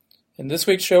In this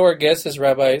week's show, our guest is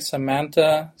Rabbi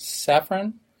Samantha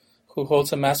Safran, who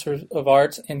holds a Master of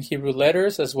Arts in Hebrew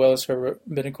Letters, as well as her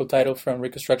rabbinical title from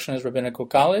Reconstructionist Rabbinical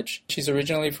College. She's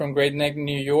originally from Great Neck,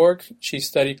 New York. She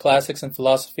studied classics and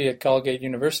philosophy at Colgate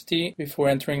University before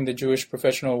entering the Jewish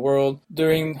professional world.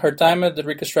 During her time at the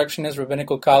Reconstructionist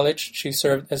Rabbinical College, she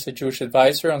served as a Jewish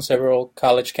advisor on several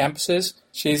college campuses.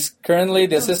 She's currently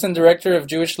the Assistant Director of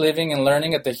Jewish Living and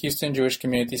Learning at the Houston Jewish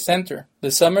Community Center.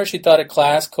 This summer, she taught a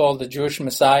class called The Jewish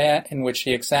Messiah, in which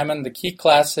she examined the key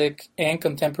classic and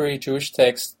contemporary Jewish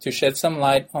texts to shed some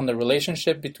light on the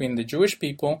relationship between the Jewish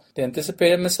people, the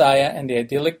anticipated Messiah, and the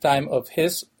idyllic time of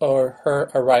his or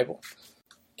her arrival.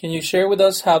 Can you share with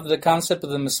us how the concept of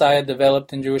the Messiah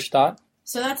developed in Jewish thought?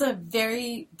 So that's a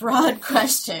very broad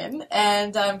question,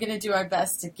 and I'm going to do our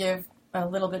best to give a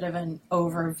little bit of an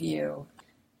overview.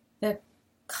 The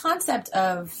concept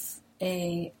of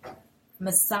a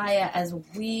Messiah as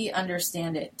we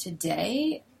understand it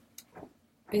today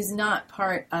is not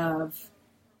part of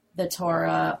the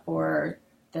Torah or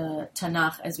the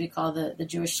Tanakh, as we call the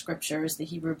Jewish scriptures, the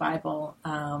Hebrew Bible.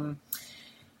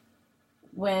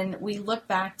 When we look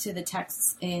back to the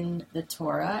texts in the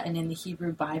Torah and in the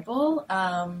Hebrew Bible,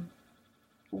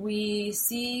 we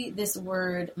see this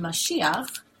word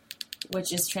Mashiach,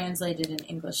 which is translated in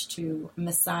English to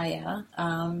Messiah.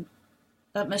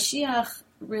 But Mashiach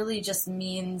really just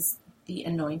means the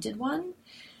anointed one,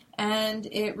 and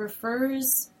it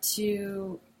refers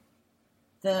to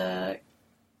a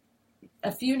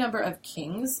few number of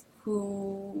kings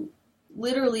who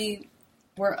literally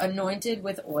were anointed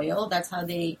with oil.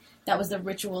 That was the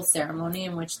ritual ceremony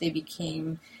in which they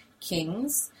became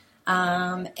kings.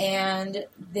 And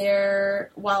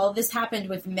while this happened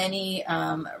with many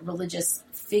religious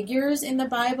figures in the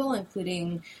Bible,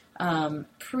 including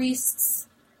priests,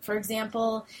 for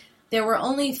example, there were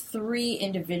only 3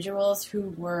 individuals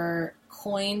who were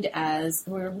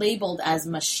labeled as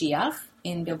Mashiach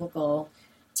in biblical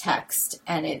text,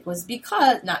 and it was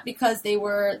not because they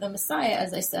were the Messiah,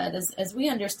 as I said, as we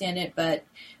understand it, but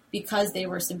because they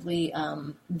were simply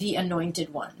the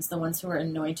anointed ones, the ones who were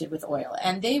anointed with oil.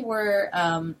 And they were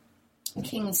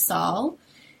King Saul,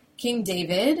 King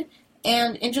David,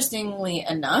 and interestingly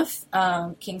enough,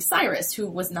 King Cyrus, who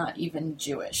was not even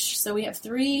Jewish. So we have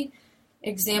 3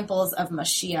 examples of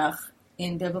Mashiach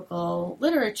in biblical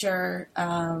literature,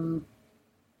 one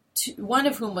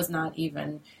of whom was not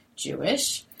even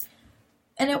Jewish.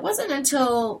 And it wasn't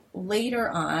until later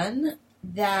on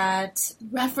that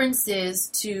references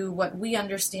to what we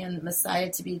understand the Messiah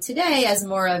to be today as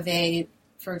more of a,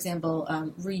 for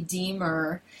example,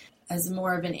 redeemer, as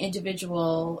more of an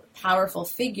individual, powerful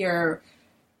figure,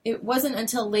 it wasn't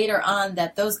until later on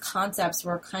that those concepts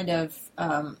were kind of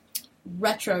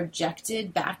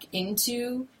retrojected back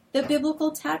into the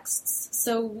biblical texts.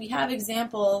 So we have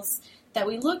examples that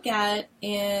we look at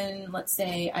in, let's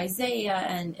say, Isaiah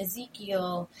and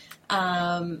Ezekiel,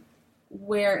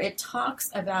 where it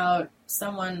talks about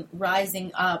someone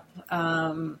rising up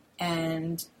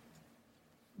and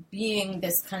being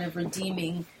this kind of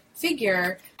redeeming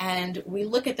figure, and we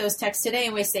look at those texts today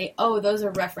and we say, oh, those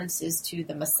are references to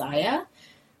the Messiah.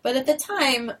 But at the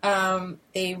time,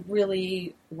 they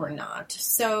really were not.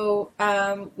 So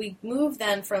we move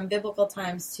then from biblical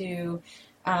times to,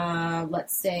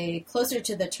 let's say, closer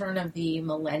to the turn of the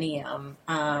millennium,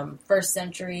 1st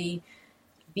century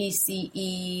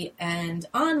BCE and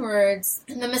onwards,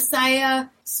 and the Messiah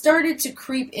started to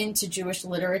creep into Jewish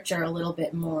literature a little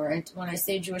bit more. And when I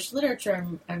say Jewish literature,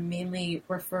 I'm mainly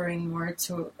referring more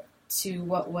to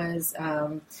what was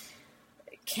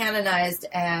canonized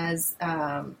as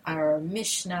our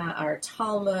Mishnah, our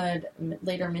Talmud,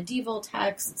 later medieval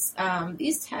texts.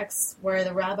 These texts where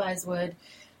the rabbis would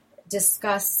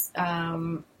discuss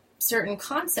certain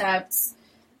concepts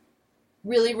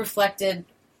really reflected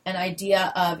an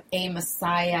idea of a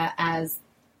Messiah as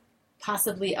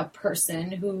possibly a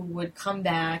person who would come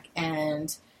back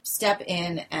and step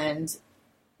in and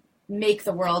make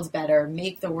the world better,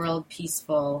 make the world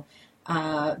peaceful.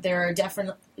 There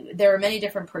are many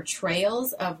different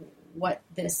portrayals of what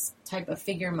this type of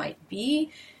figure might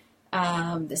be.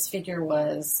 This figure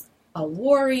was a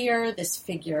warrior. This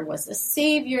figure was a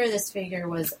savior. This figure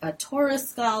was a Torah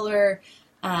scholar,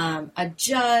 a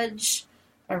judge,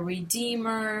 a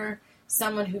redeemer,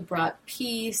 someone who brought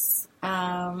peace.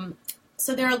 So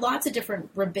there are lots of different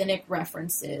rabbinic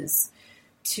references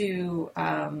to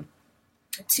a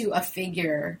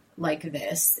figure like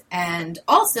this, and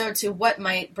also to what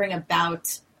might bring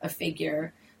about a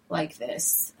figure like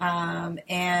this. And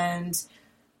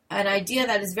an idea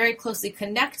that is very closely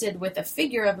connected with a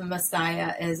figure of a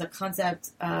Messiah is a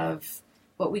concept of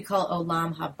what we call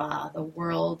Olam Haba, the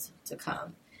world to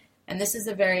come. And this is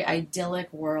a very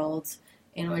idyllic world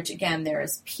in which, again, there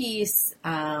is peace.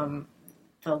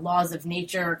 The laws of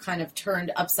nature are kind of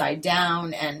turned upside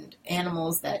down, and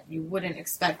animals that you wouldn't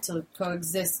expect to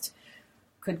coexist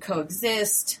could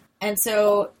coexist. And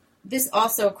so this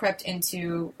also crept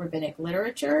into rabbinic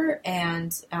literature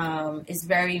and is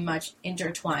very much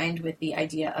intertwined with the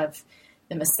idea of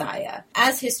the Messiah.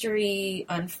 As history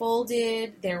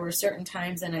unfolded, there were certain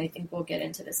times, and I think we'll get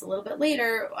into this a little bit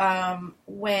later,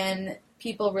 when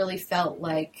people really felt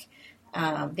like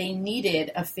they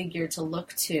needed a figure to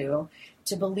look to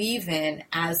believe in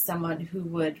as someone who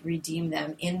would redeem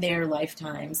them in their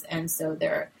lifetimes. And so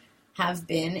there have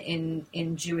been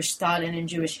in Jewish thought and in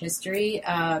Jewish history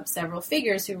several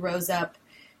figures who rose up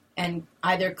and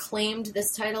either claimed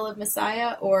this title of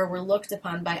Messiah or were looked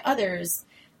upon by others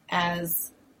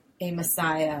as a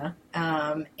Messiah.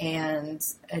 And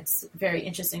it's very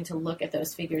interesting to look at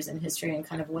those figures in history and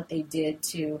kind of what they did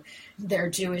to their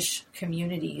Jewish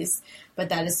communities. But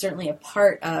that is certainly a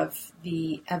part of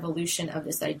the evolution of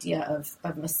this idea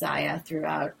of Messiah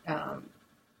throughout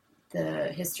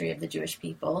the history of the Jewish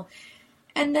people.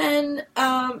 And then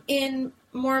in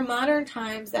more modern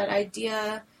times, that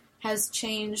idea has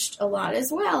changed a lot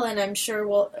as well. And I'm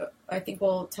sure I think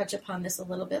we'll touch upon this a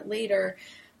little bit later.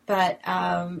 But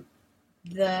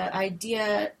the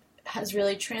idea has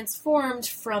really transformed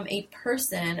from a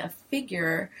person, a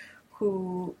figure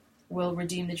who will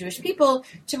redeem the Jewish people,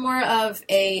 to more of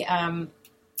a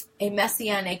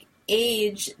messianic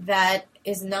age that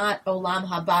is not Olam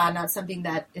Haba, not something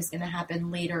that is going to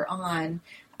happen later on,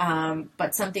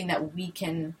 but something that we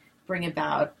can bring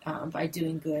about by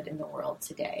doing good in the world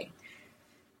today.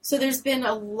 So there's been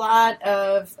a lot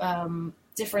of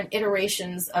different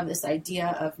iterations of this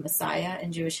idea of Messiah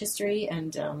in Jewish history,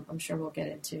 and I'm sure we'll get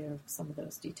into some of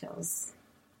those details.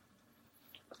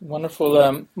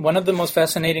 Wonderful. One of the most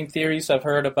fascinating theories I've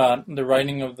heard about the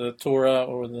writing of the Torah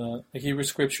or the Hebrew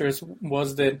Scriptures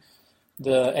was that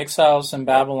the exiles in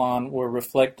Babylon were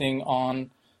reflecting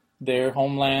on their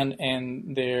homeland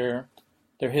and their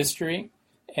history,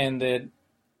 and that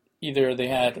either they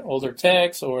had older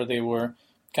texts or they were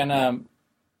kind of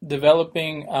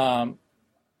developing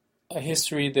a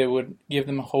history that would give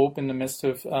them hope in the midst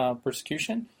of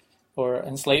persecution or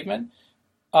enslavement.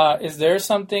 Is there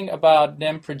something about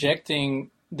them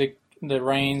projecting the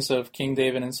reigns of King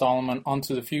David and Solomon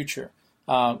onto the future?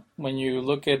 When you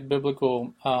look at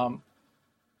biblical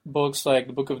books like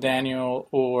the Book of Daniel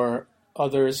or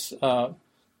others,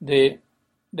 they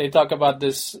talk about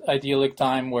this idyllic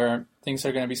time where things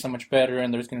are going to be so much better,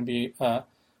 and there's going to be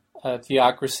a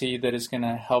theocracy that is going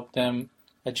to help them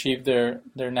achieve their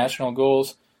national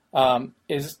goals.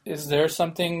 Is there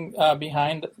something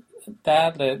behind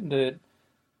that the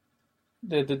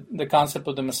concept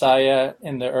of the Messiah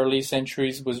in the early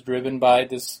centuries was driven by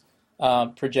this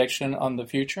projection on the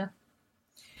future?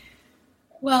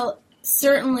 Well,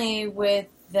 certainly with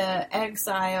the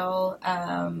exile,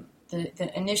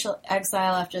 the initial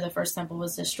exile after the first temple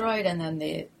was destroyed, and then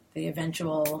the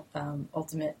eventual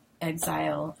ultimate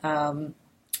exile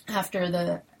after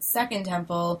the second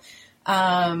temple,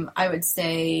 I would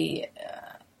say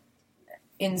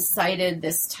incited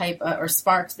this type or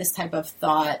sparked this type of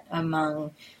thought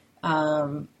among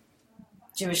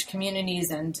Jewish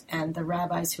communities and the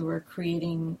rabbis who were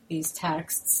creating these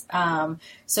texts.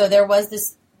 So there was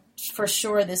this, for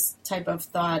sure, this type of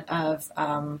thought of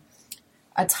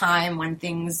a time when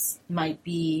things might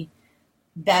be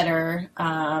better,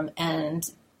 and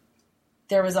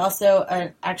there was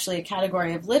also actually a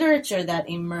category of literature that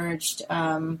emerged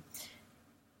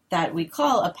that we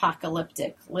call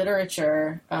apocalyptic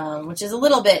literature, which is a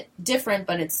little bit different,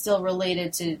 but it's still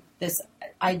related to this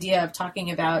idea of talking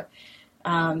about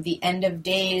the end of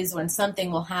days when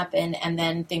something will happen and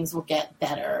then things will get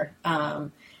better.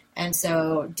 And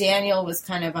so Daniel was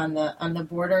kind of on the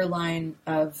borderline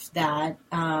of that,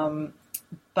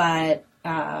 but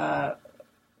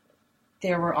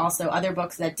there were also other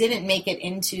books that didn't make it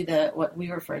into what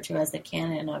we refer to as the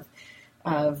canon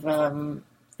of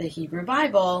the Hebrew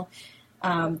Bible,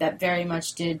 that very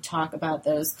much did talk about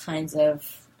those kinds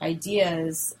of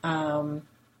ideas, and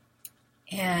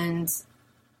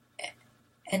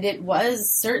it was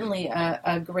certainly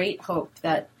a great hope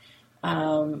that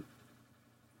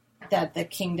that the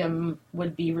kingdom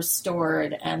would be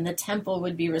restored and the temple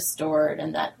would be restored,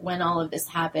 and that when all of this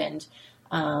happened,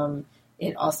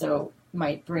 it also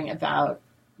might bring about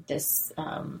this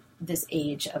this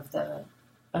age of the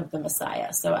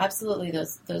Messiah. So absolutely,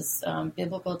 those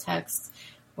biblical texts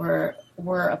were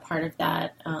a part of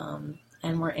that,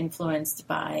 and were influenced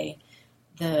by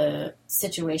the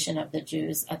situation of the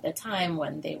Jews at the time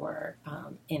when they were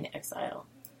in exile.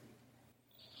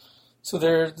 So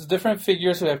there's different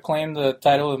figures who have claimed the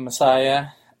title of Messiah.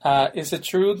 Is it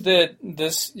true that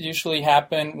this usually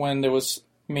happened when there was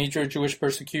major Jewish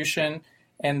persecution,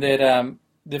 and that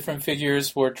different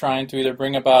figures were trying to either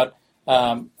bring about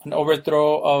an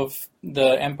overthrow of the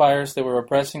empires that were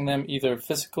oppressing them, either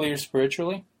physically or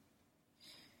spiritually?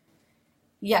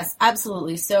 Yes,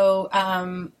 absolutely. So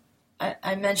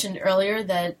I mentioned earlier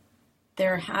that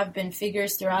there have been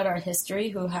figures throughout our history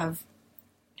who have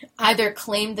either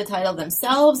claimed the title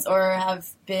themselves or have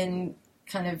been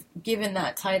kind of given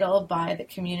that title by the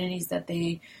communities that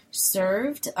they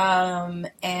served.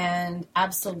 And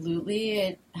absolutely,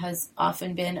 it has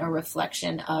often been a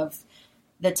reflection of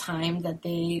the time that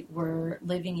they were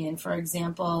living in. For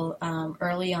example,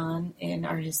 early on in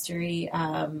our history,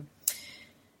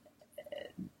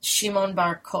 Shimon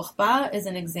Bar Kokhba is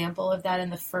an example of that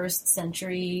in the 1st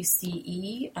century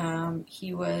CE.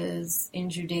 He was in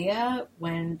Judea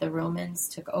when the Romans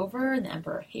took over, and the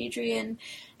Emperor Hadrian,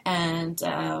 and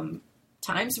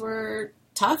times were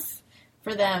tough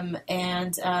for them,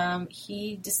 and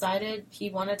he decided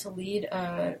he wanted to lead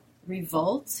a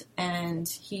revolt, and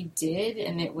he did,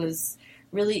 and it was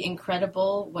really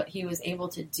incredible what he was able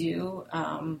to do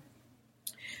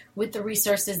with the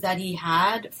resources that he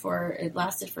had. It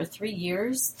lasted for 3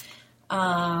 years,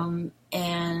 and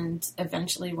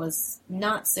eventually was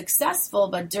not successful,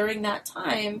 but during that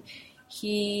time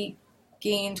he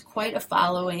gained quite a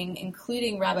following,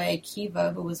 including Rabbi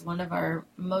Akiva, who was one of our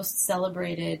most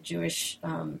celebrated Jewish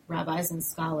rabbis and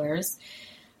scholars,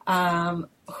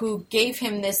 who gave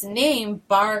him this name,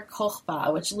 Bar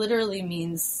Kokhba, which literally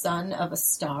means son of a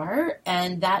star,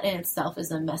 and that in itself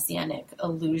is a messianic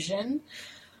allusion.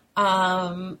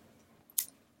 And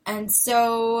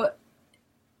so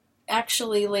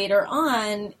actually later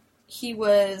on, he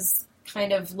was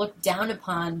kind of looked down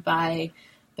upon by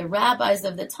the rabbis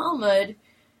of the Talmud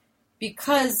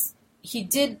because he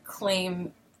did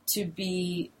claim to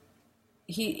be,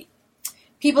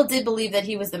 people did believe that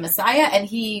he was the Messiah, and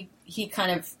he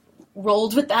kind of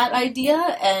rolled with that idea,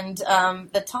 and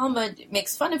the Talmud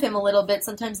makes fun of him a little bit.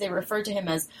 Sometimes they refer to him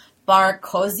as Bar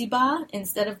Koziba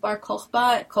instead of Bar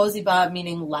Kokhba, Koziba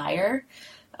meaning liar.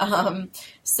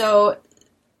 So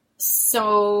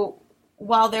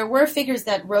while there were figures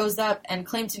that rose up and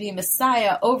claimed to be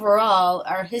Messiah, overall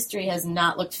our history has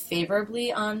not looked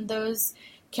favorably on those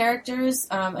characters.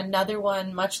 Another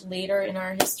one much later in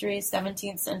our history,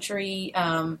 17th century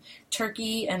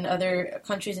Turkey and other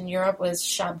countries in Europe, was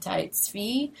Shabtai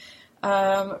Tzvi.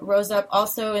 Rose up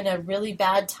also in a really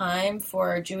bad time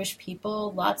for Jewish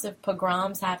people. Lots of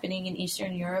pogroms happening in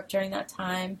Eastern Europe during that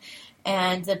time,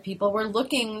 and the people were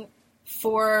looking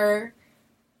for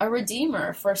a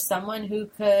redeemer, for someone who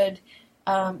could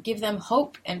give them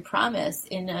hope and promise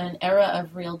in an era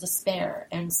of real despair.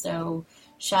 And so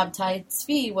Shabtai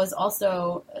Tzvi was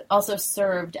also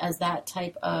served as that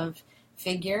type of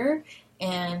figure,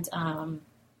 and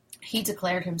he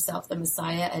declared himself the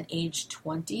Messiah at age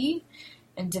 20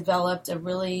 and developed a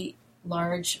really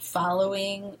large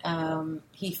following.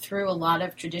 He threw a lot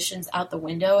of traditions out the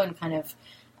window and kind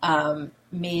of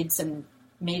made some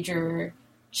major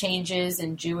changes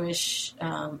in Jewish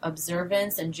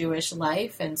observance and Jewish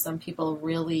life, and some people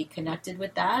really connected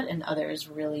with that and others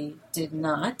really did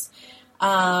not.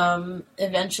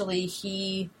 Eventually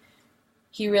he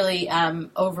really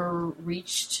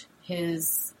overreached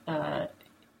his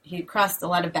he crossed a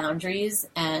lot of boundaries,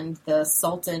 and the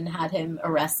Sultan had him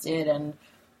arrested and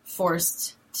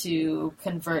forced to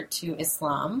convert to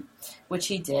Islam, which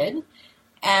he did.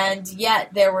 And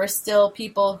yet there were still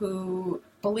people who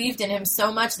believed in him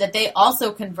so much that they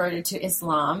also converted to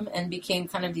Islam and became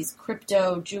kind of these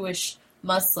crypto-Jewish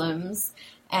Muslims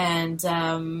and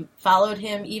followed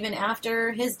him even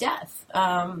after his death.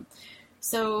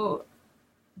 So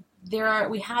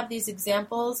we have these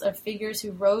examples of figures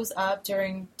who rose up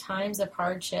during times of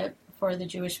hardship for the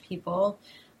Jewish people,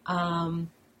 and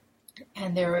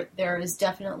there is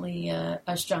definitely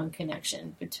a strong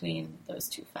connection between those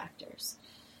two factors.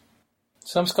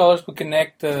 Some scholars would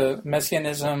connect the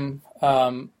Messianism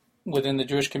within the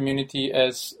Jewish community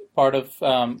as part of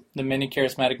the many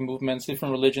charismatic movements.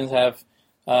 Different religions have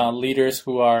leaders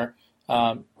who are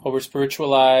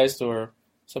over-spiritualized, or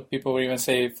some people would even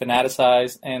say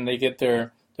fanaticized, and they get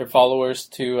their followers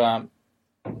to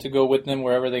go with them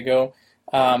wherever they go.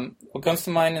 What comes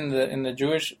to mind in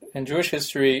Jewish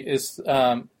history is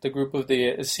the group of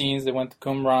the Essenes that went to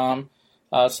Qumran,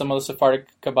 some of the Sephardic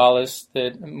Kabbalists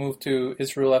that moved to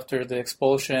Israel after the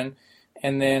expulsion,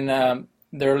 and then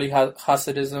the early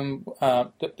Hasidism,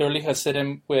 the early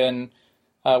Hasidim when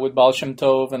with Baal Shem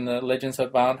Tov and the legends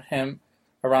around him.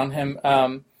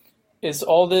 Is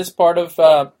all this part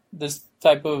of this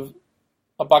type of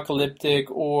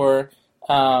apocalyptic or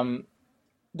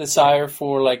desire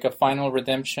for like a final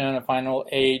redemption, a final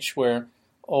age where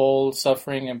all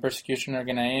suffering and persecution are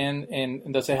going to end?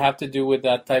 And does it have to do with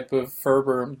that type of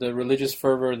fervor, the religious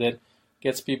fervor that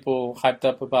gets people hyped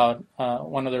up about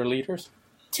one of their leaders?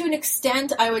 To an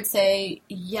extent, I would say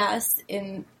yes,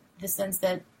 in the sense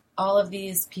that all of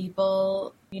these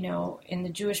people, in the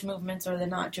Jewish movements or the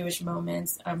not Jewish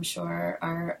movements, I'm sure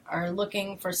are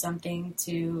looking for something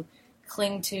to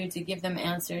cling to give them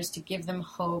answers, to give them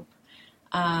hope,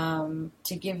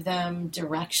 to give them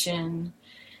direction.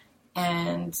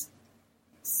 And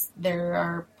there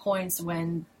are points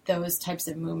when those types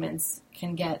of movements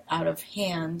can get out of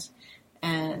hand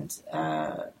and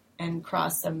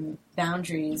cross some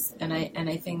boundaries. And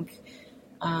I think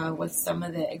with some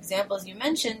of the examples you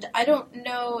mentioned, I don't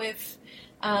know if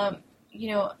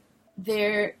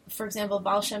there, for example,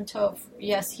 Baal Shem Tov,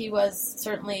 yes, he was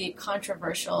certainly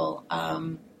controversial.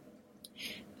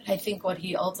 I think what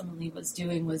he ultimately was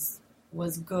doing was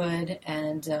good,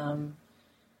 and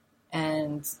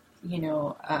I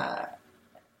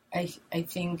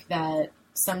think that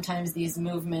sometimes these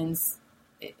movements,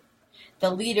 the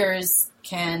leaders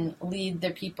can lead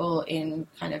the people in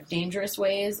kind of dangerous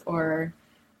ways or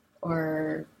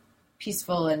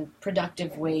peaceful and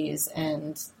productive ways,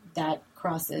 and that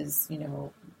crosses,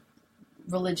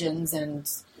 religions and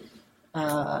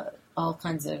all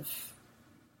kinds of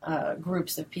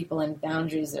groups of people and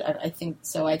boundaries. I think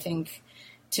so. I think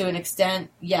to an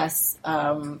extent, yes.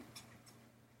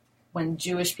 When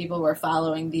Jewish people were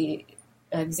following the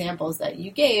examples that you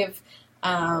gave,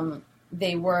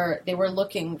 they were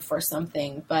looking for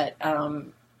something. But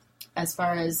as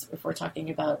far as if we're talking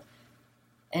about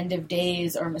end of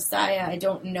days or Messiah, I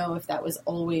don't know if that was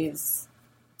always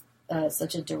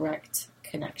such a direct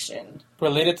connection.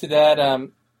 Related to that,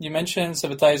 you mentioned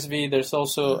Sabbatai Zvi. There's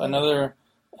also another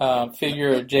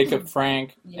figure, Jacob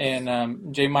Frank, yes.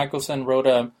 And Jay Michelson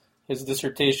wrote his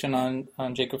dissertation on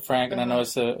Jacob Frank, and I know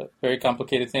it's a very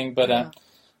complicated thing, but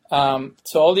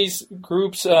so all these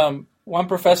groups, one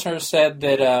professor said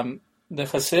that the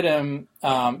Hasidim,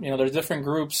 there's different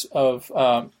groups of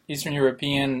Eastern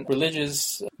European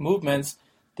religious movements,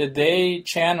 that they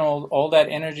channeled all that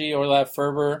energy or that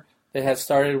fervor that had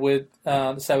started with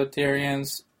the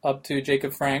Sabbatarians up to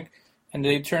Jacob Frank, and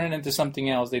they turn it into something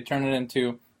else. They turn it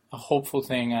into a hopeful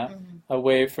thing, a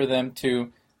way for them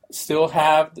to still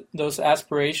have those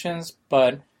aspirations,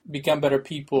 but become better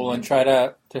people and try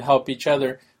to help each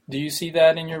other. Do you see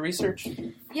that in your research?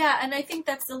 Yeah, and I think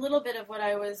that's a little bit of what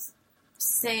I was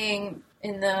saying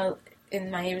in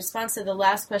my response to the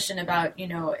last question about,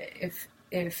 if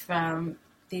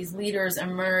these leaders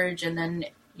emerge and then,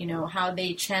 how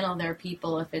they channel their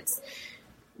people, if it's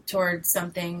towards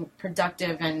something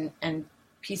productive and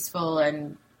peaceful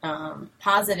and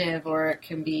positive, or it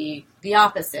can be the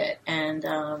opposite. And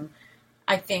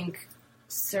I think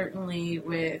certainly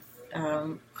with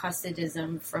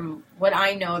Hasidism, from what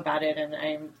I know about it, and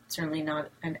I'm certainly not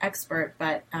an expert,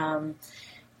 but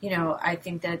I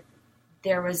think that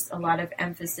there was a lot of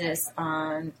emphasis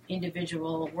on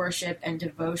individual worship and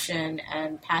devotion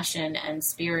and passion and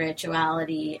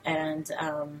spirituality and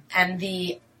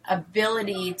the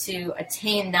ability to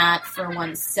attain that for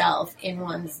oneself in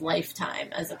one's lifetime,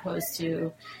 as opposed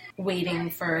to waiting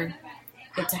for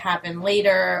it to happen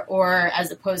later, or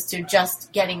as opposed to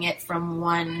just getting it from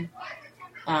one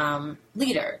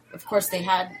leader. Of course, they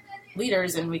had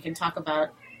leaders, and we can talk about,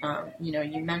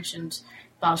 you mentioned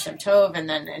Baal Shem Tov, and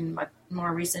then in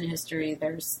more recent history,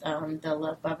 there's the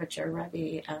Lubavitcher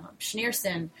Rebbe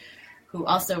Schneerson, who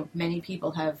also many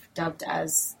people have dubbed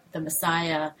as the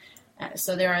Messiah.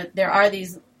 So there are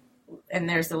these, and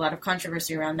there's a lot of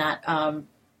controversy around that.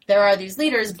 There are these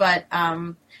leaders, but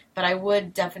I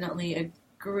would definitely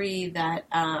agree that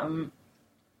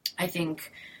I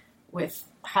think with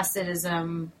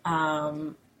Hasidism,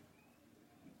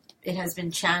 it has been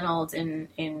channeled in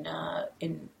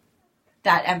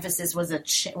that emphasis was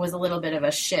a little bit of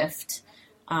a shift,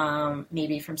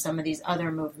 maybe from some of these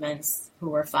other movements who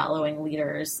were following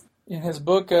leaders. In his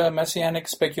book, Messianic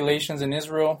Speculations in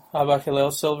Israel, Abba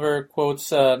Hillel Silver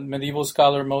quotes medieval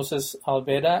scholar Moses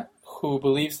Alveda, who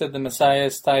believes that the Messiah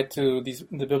is tied to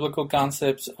the biblical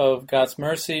concepts of God's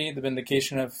mercy, the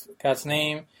vindication of God's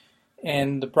name,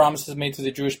 and the promises made to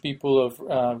the Jewish people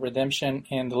of redemption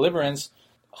and deliverance.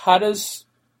 How does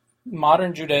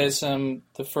modern Judaism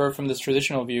differ from this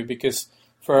traditional view? Because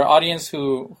for our audience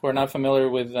who are not familiar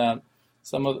with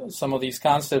some of these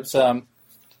concepts.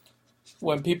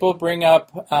 When people bring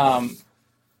up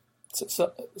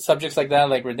subjects like that,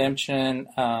 like redemption,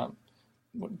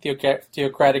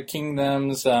 theocratic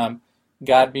kingdoms,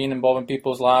 God being involved in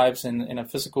people's lives in a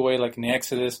physical way, like in the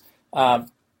Exodus,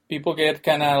 people get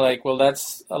kind of like, well,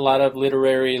 that's a lot of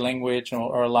literary language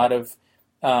or a lot of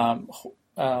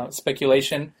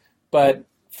speculation. But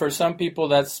for some people,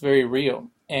 that's very real,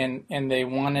 and they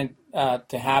want it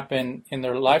to happen in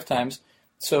their lifetimes.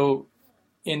 So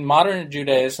in modern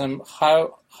Judaism,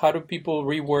 how do people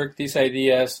rework these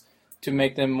ideas to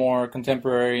make them more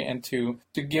contemporary and to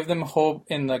give them hope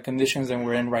in the conditions that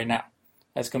we're in right now,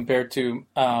 as compared to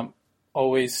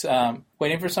always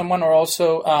waiting for someone, or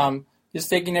also just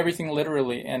taking everything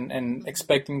literally and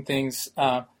expecting things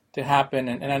to happen.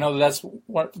 And I know that's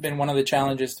been one of the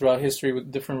challenges throughout history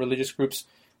with different religious groups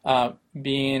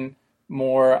being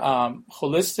more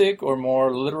holistic or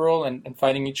more literal and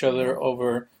fighting each other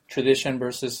over tradition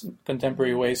versus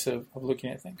contemporary ways of looking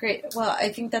at things. Great. Well, I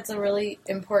think that's a really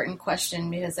important question,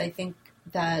 because I think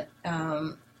that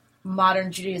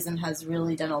modern Judaism has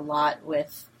really done a lot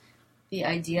with the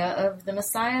idea of the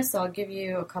Messiah. So I'll give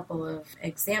you a couple of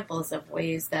examples of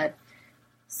ways that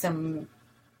some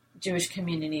Jewish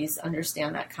communities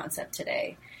understand that concept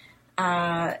today.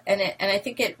 And I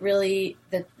think it really,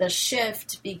 the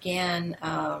shift began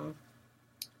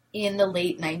in the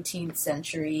late 19th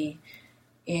century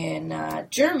in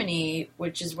Germany,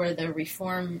 which is where the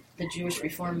Jewish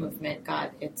Reform movement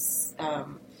got its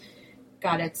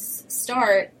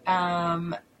start.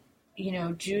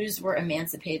 Jews were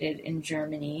emancipated in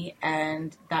Germany,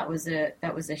 and that was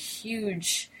a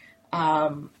huge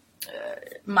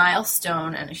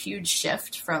milestone and a huge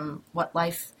shift from what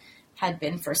life had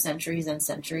been for centuries and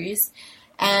centuries.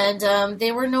 And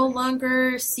they were no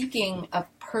longer seeking a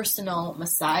personal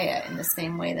Messiah in the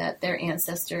same way that their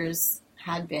ancestors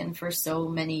had been for so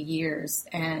many years.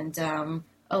 And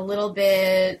a little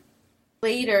bit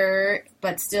later,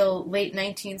 but still late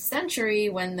 19th century,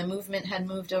 when the movement had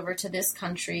moved over to this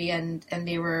country and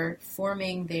they were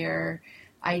forming their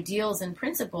ideals and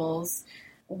principles,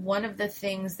 one of the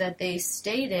things that they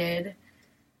stated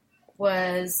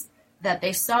was that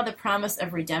they saw the promise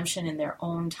of redemption in their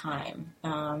own time.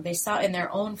 They saw in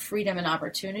their own freedom and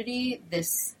opportunity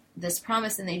this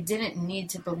promise, and they didn't need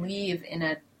to believe in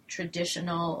a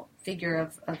traditional figure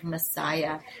of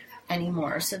Messiah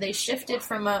anymore. So they shifted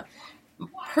from a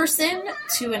person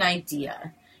to an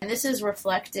idea. And this is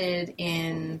reflected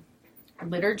in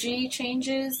liturgy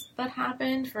changes that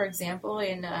happened. For example,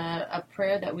 in a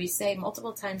prayer that we say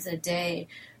multiple times a day,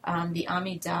 the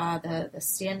Amidah, the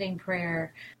standing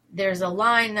prayer, there's a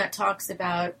line that talks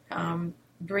about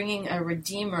bringing a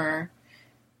redeemer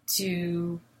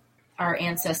to our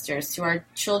ancestors, to our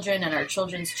children and our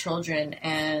children's children.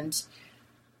 And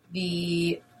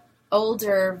the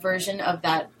older version of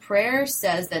that prayer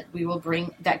says that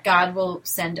that God will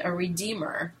send a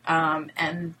redeemer.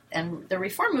 And the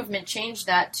Reform movement changed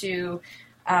that to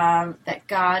that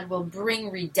God will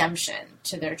bring redemption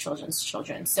to their children's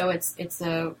children. So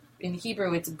in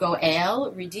Hebrew, it's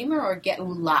goel, redeemer, or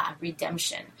geula,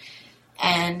 redemption.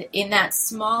 And in that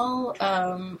small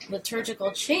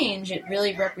liturgical change, it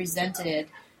really represented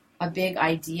a big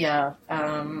idea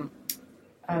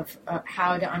of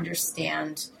how to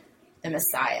understand the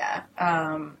Messiah.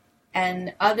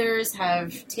 And others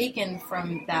have taken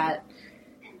from that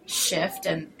shift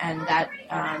and that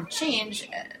change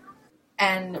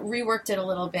and reworked it a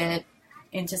little bit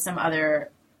into some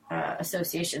other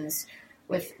associations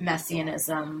with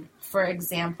Messianism. For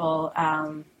example,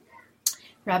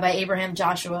 Rabbi Abraham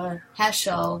Joshua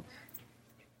Heschel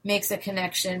makes a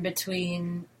connection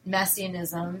between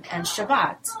Messianism and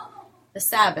Shabbat, the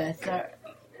Sabbath.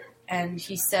 And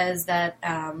he says that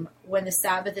when the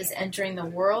Sabbath is entering the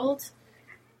world,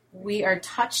 we are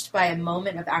touched by a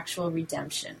moment of actual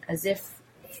redemption, as if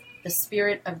the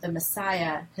spirit of the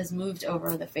Messiah has moved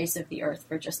over the face of the earth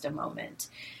for just a moment.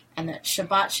 And that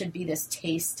Shabbat should be this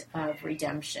taste of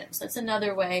redemption. So it's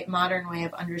another modern way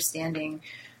of understanding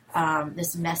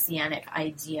this messianic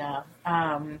idea.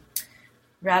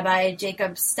 Rabbi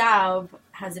Jacob Staub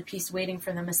has a piece, Waiting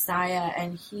for the Messiah,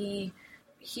 and he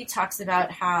talks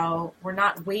about how we're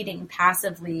not waiting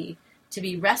passively to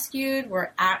be rescued.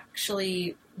 We're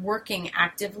actually working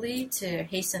actively to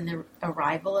hasten the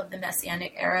arrival of the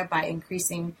Messianic era by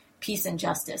increasing peace and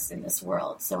justice in this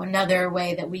world. So another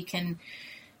way that we can,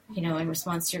 in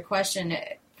response to your question,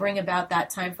 bring about that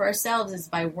time for ourselves is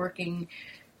by working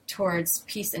towards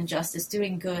peace and justice,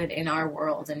 doing good in our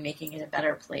world and making it a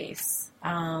better place.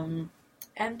 And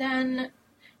then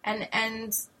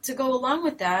And to go along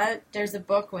with that, there's a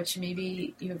book which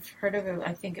maybe you've heard of.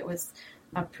 I think it was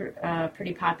a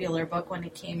pretty popular book when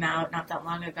it came out not that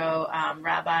long ago.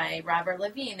 Rabbi Robert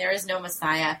Levine, There Is No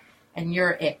Messiah, and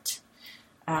You're It.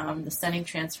 The stunning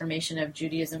transformation of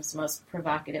Judaism's most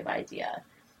provocative idea.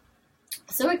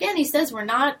 So again, he says we're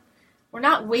not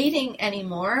waiting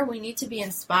anymore. We need to be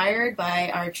inspired by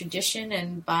our tradition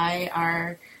and by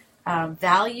our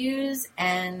values.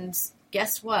 And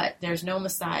guess what? There's no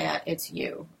Messiah. It's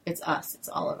you. It's us. It's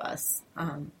all of us.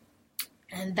 And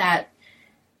that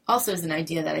also is an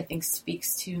idea that I think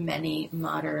speaks to many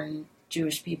modern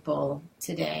Jewish people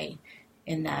today,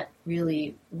 in that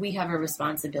really we have a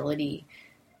responsibility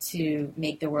to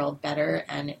make the world better,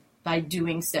 and by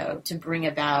doing so, to bring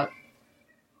about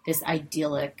this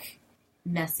idyllic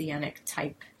messianic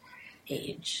type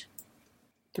age.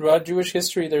 Throughout Jewish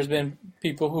history, there's been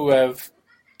people who have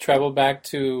traveled back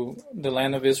to the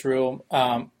land of Israel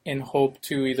in hope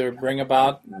to either bring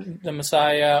about the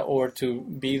Messiah or to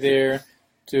be there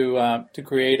to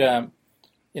create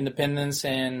independence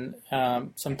and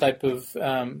some type of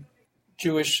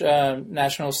Jewish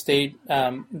national state.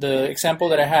 The example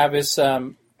that I have is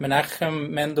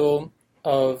Menachem Mendel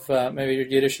of, maybe your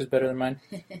Yiddish is better than mine,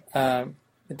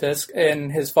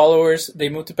 and his followers. They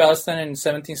moved to Palestine in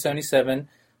 1777,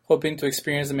 hoping to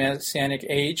experience the Messianic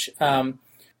age.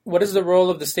 What is the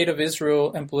role of the State of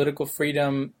Israel and political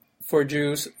freedom for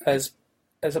Jews as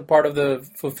a part of the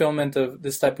fulfillment of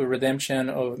this type of redemption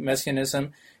of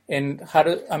Messianism? And how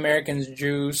do American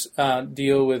Jews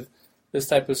deal with this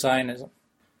type of Zionism?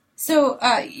 So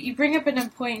you bring up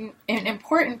an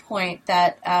important point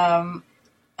that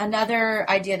another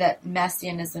idea that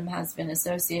Messianism has been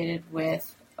associated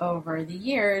with over the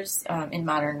years in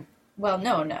modern, well,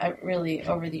 no, not really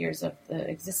over the years of the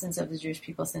existence of the Jewish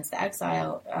people since the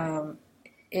exile,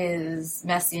 is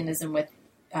Messianism with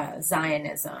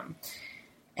Zionism.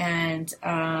 And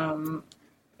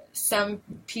some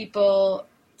people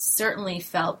certainly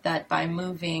felt that by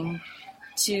moving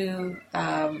to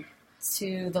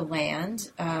the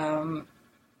land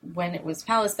when it was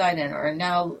Palestine, and or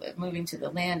now moving to the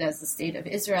land as the State of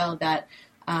Israel, that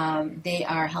they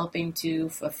are helping to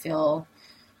fulfill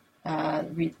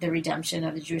the redemption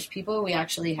of the Jewish people. We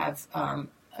actually have,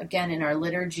 again, in our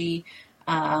liturgy,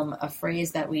 a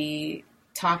phrase that we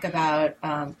talk about,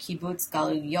 kibbutz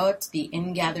galuyot, the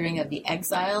ingathering of the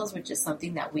exiles, which is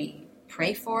something that we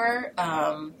pray for.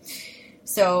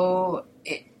 So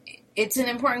it's an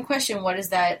important question. What does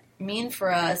that mean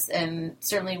for us? And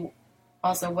certainly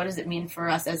also, what does it mean for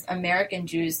us as American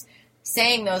Jews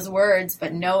saying those words,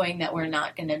 but knowing that we're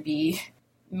not going to be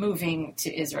moving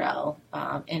to Israel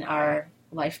in our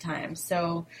lifetime?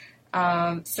 So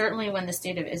certainly when the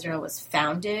State of Israel was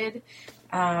founded,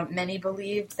 many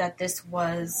believed that this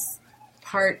was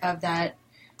part of that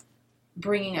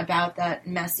bringing about that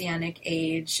Messianic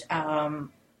age.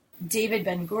 David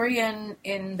Ben-Gurion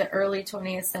in the early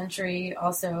 20th century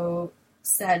also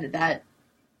said that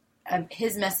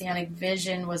his Messianic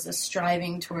vision was a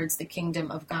striving towards the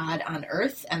kingdom of God on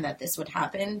earth, and that this would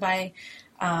happen by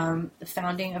the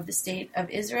founding of the State of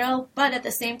Israel. But at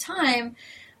the same time,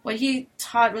 what he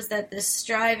taught was that this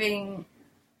striving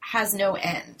has no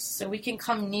end. So we can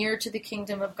come near to the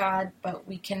kingdom of God, but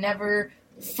we can never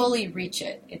fully reach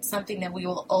it. It's something that we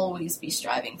will always be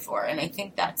striving for. And I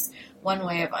think that's one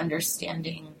way of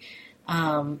understanding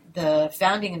the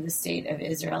founding of the State of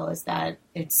Israel, is that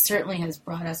it certainly has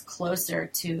brought us closer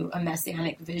to a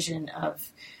messianic vision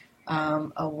of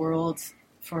a world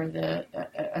for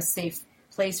a safe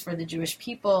place for the Jewish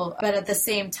people. But at the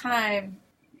same time,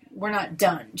 we're not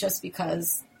done just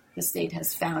because the state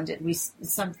has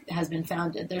been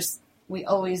founded. We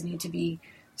always need to be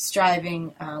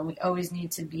striving. We always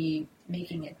need to be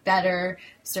making it better.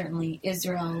 Certainly,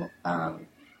 Israel.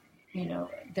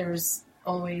 There's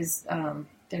always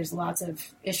there's lots of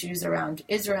issues around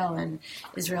Israel, and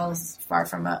Israel is far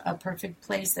from a perfect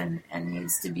place and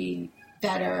needs to be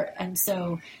better. And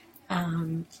so,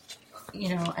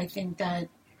 I think that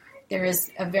there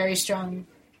is a very strong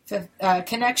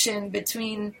connection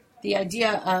between the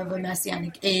idea of a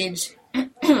messianic age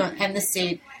and the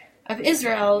state of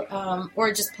Israel,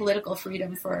 or just political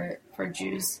freedom for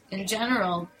Jews in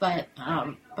general. But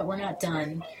we're not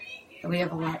done. We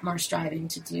have a lot more striving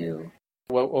to do.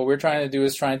 What we're trying to do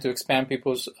is trying to expand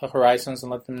people's horizons and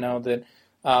let them know that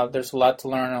there's a lot to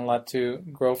learn and a lot to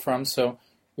grow from. So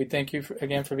we thank you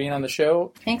again for being on the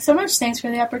show. Thanks so much. Thanks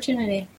for the opportunity.